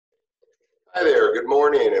Hi there, good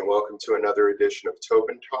morning, and welcome to another edition of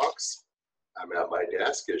Tobin Talks. I'm at my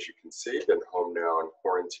desk, as you can see. Been home now in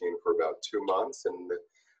quarantine for about 2 months, and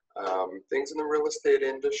things in the real estate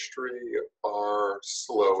industry are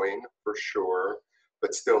slowing for sure,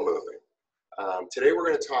 but still moving. Today we're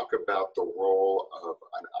going to talk about the role of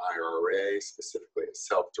an IRA, specifically a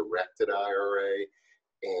self-directed IRA,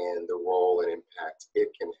 and the role and impact it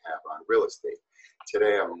can have on real estate.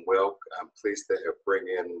 Today I'm pleased to bring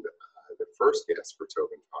in the first guest for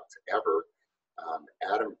Tobin Talks ever,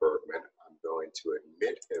 Adam Bergman. I'm going to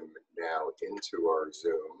admit him now into our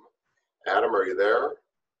Zoom. Adam, are you there?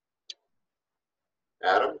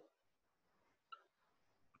 Adam?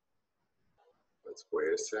 Let's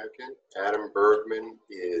wait a second. Adam Bergman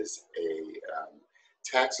is a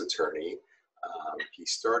tax attorney. He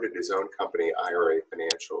started his own company, IRA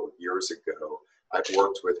Financial, years ago. I've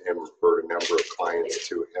worked with him, referred a number of clients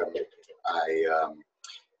to him. I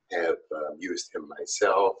have used him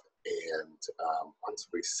myself, and once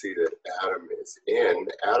we see that Adam is in,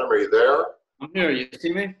 Adam, are you there? I'm here. You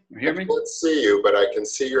see me? You hear me? I can't see you, but I can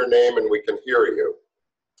see your name and we can hear you.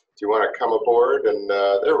 Do you want to come aboard? And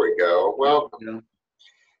there we go. Welcome. Yeah.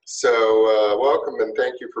 So welcome, and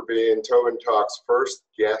thank you for being Tobin Talks' first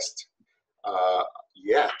guest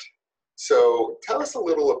yet. So tell us a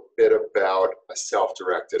little bit about a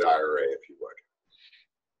self-directed IRA, if you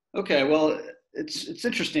would. Okay. Well, it's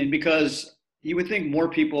interesting because you would think more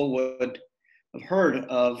people would have heard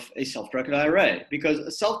of a self-directed IRA, because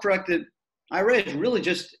a self-directed IRA is really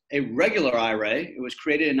just a regular IRA. It was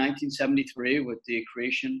created in 1973 with the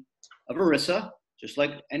creation of ERISA, just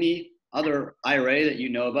like any other IRA that you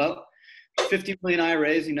know about. 50 million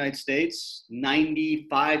IRAs in the United States,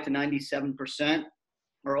 95 to 97%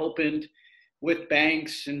 are opened with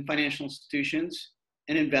banks and financial institutions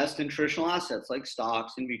and invest in traditional assets like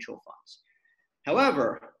stocks and mutual funds.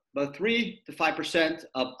 However, about 3 to 5%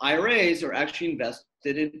 of IRAs are actually invested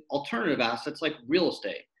in alternative assets like real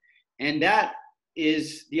estate. And that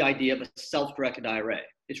is the idea of a self-directed IRA.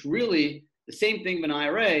 It's really the same thing of an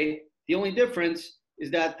IRA. The only difference is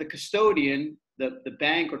that the custodian, the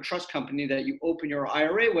bank or trust company that you open your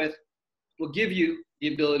IRA with, will give you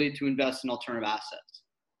the ability to invest in alternative assets.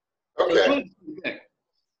 Okay.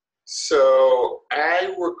 So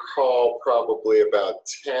I recall probably about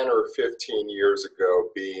 10 or 15 years ago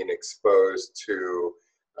being exposed to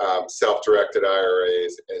self-directed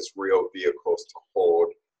IRAs as real vehicles to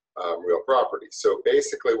hold real property. So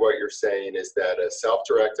basically what you're saying is that a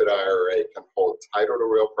self-directed IRA can hold title to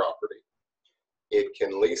real property. It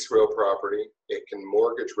can lease real property. It can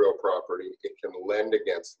mortgage real property. It can lend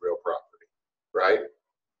against real property, right?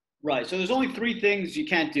 Right. So there's only 3 things you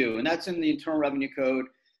can't do, and that's in the Internal Revenue Code,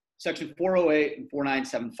 Section 408 and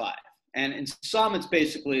 4975. And in sum, it's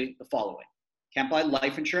basically the following. Can't buy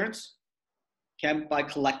life insurance, can't buy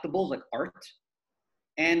collectibles like art,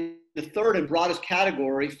 and the third and broadest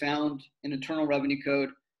category found in Internal Revenue Code,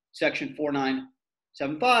 Section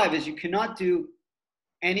 4975, is you cannot do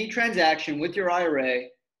any transaction with your IRA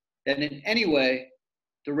that in any way,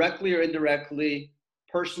 directly or indirectly,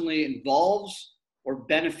 personally involves or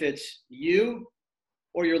benefits you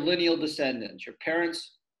or your lineal descendants, your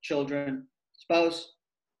parents, children, spouse,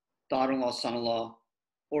 daughter-in-law, son-in-law,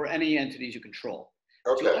 or any entities you control.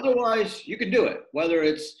 Okay. So otherwise, you can do it, whether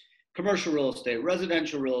it's commercial real estate,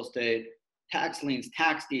 residential real estate, tax liens,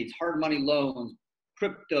 tax deeds, hard money loans,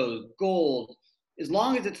 cryptos, gold. As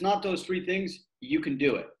long as it's not those 3 things, you can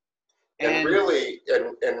do it. And really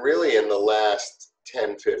in the last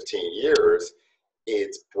 10, 15 years,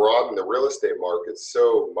 it's broadened the real estate market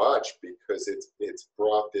so much because it's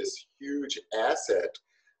brought this huge asset,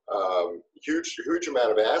 huge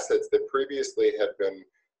amount of assets that previously had been,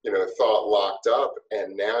 thought locked up,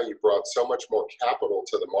 and now you brought so much more capital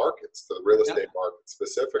to the markets, to the real estate market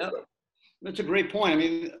specifically. Yep. That's a great point. I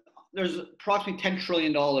mean, there's approximately $10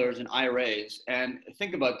 trillion in IRAs, and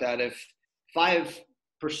think about that. If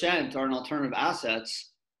 5% are in alternative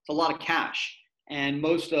assets, it's a lot of cash. And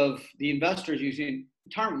most of the investors using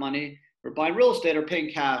retirement money or buying real estate are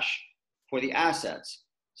paying cash for the assets.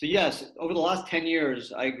 So yes, over the last 10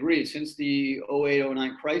 years, I agree, since the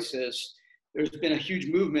 08-09 crisis, there's been a huge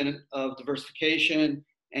movement of diversification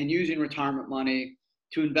and using retirement money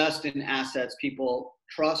to invest in assets people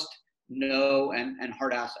trust, know, and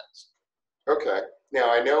hard assets. Okay.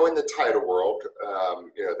 Now, I know in the title world,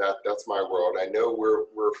 that's my world. I know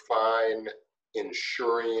we're fine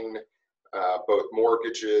insuring both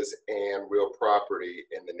mortgages and real property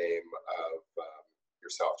in the name of your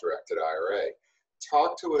self-directed IRA.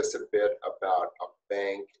 Talk to us a bit about a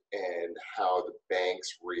bank and how the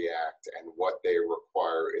banks react and what they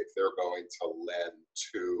require if they're going to lend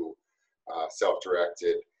to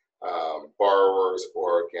self-directed borrowers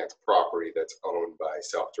or against property that's owned by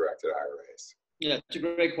self-directed IRAs? Yeah, it's a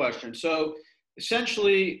great question. So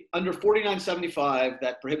essentially, under 4975,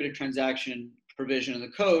 that prohibited transaction provision in the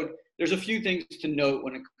code, there's a few things to note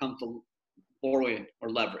when it comes to borrowing or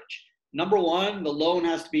leverage. Number one, the loan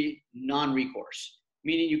has to be non-recourse,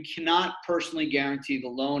 meaning you cannot personally guarantee the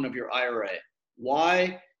loan of your IRA.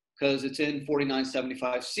 Why? Because it's in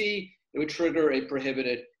 4975C, it would trigger a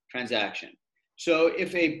prohibited transaction. So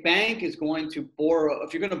if a bank is going to borrow,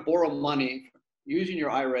 if you're going to borrow money using your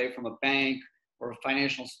IRA from a bank or a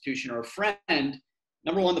financial institution or a friend,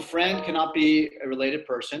 number one, the friend cannot be a related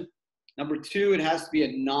person. Number two, it has to be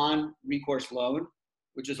a non-recourse loan,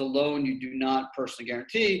 which is a loan you do not personally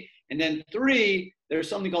guarantee. And then three, there's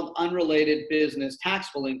something called unrelated business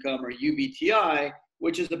taxable income, or UBTI,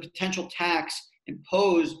 which is the potential tax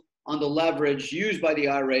imposed on the leverage used by the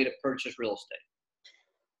IRA to purchase real estate.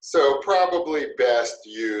 So probably best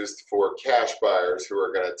used for cash buyers who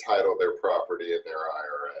are going to title their property in their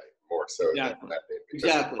IRA more so Exactly. than lending.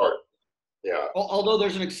 Exactly. Yeah. Although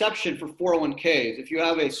there's an exception for 401ks. If you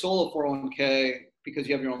have a solo 401k because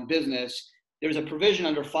you have your own business, there's a provision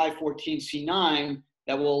under 514C9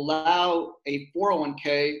 that will allow a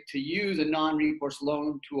 401k to use a non-recourse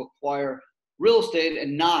loan to acquire real estate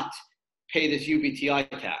and not pay this UBTI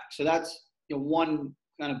tax. So that's one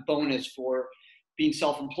kind of bonus for being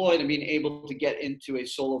self-employed and being able to get into a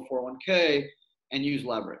solo 401k and use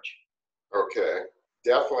leverage. Okay.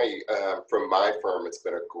 Definitely, from my firm, it's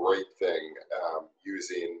been a great thing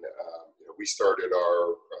using, we started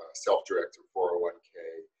our self-directed 401k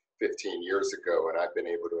 15 years ago, and I've been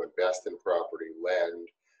able to invest in property, lend,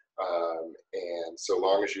 and so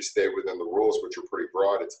long as you stay within the rules, which are pretty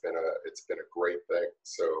broad, it's been a great thing.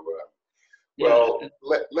 So, well,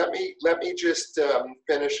 let me just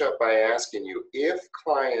finish up by asking you, if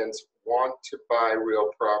clients want to buy real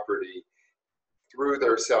property through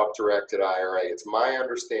their self-directed IRA, it's my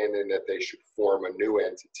understanding that they should form a new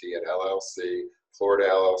entity, an LLC. Florida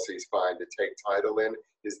LLC is fine to take title in.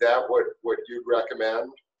 Is that what you'd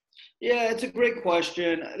recommend? Yeah, it's a great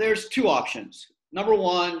question. There's two options. Number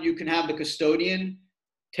one, you can have the custodian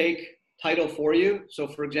take title for you. So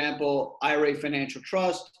for example, IRA Financial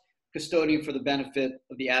Trust, custodian for the benefit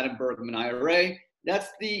of the Adam Bergman IRA. That's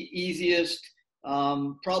the easiest,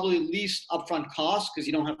 probably least upfront cost because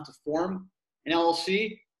you don't have to form an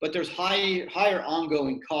LLC, but there's higher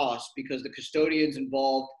ongoing costs because the custodian's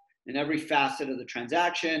involved in every facet of the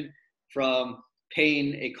transaction, from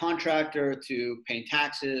paying a contractor to paying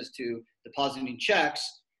taxes to depositing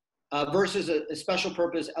checks, versus a special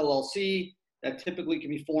purpose LLC that typically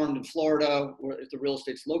can be formed in Florida, or if the real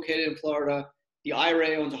estate's located in Florida. The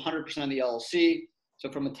IRA owns 100% of the LLC.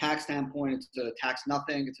 So from a tax standpoint, it's a tax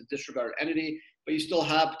nothing, it's a disregarded entity, but you still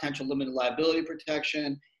have potential limited liability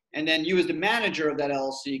protection. And then you as the manager of that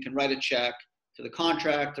LLC can write a check to the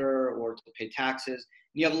contractor or to pay taxes.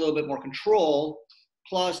 You have a little bit more control.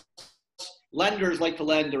 Plus, lenders like to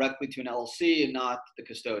lend directly to an LLC and not the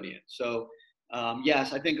custodian. So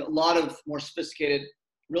yes, I think a lot of more sophisticated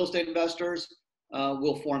real estate investors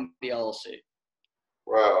will form the LLC.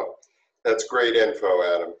 Wow, that's great info,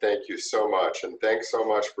 Adam. Thank you so much. And thanks so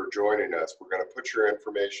much for joining us. We're going to put your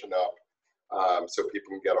information up so people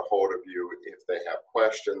can get a hold of you if they have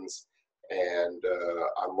questions. And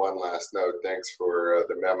on one last note, thanks for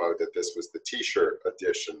the memo that this was the t-shirt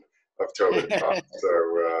edition of Tobin Talk.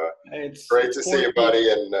 So it's great to see you, buddy,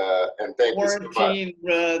 and thank you so much.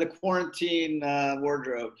 The quarantine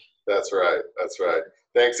wardrobe. That's right. That's right.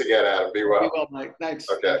 Thanks again, Adam. Be well. Be well, Mike. Thanks.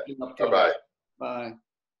 Okay. Bye-bye. Bye.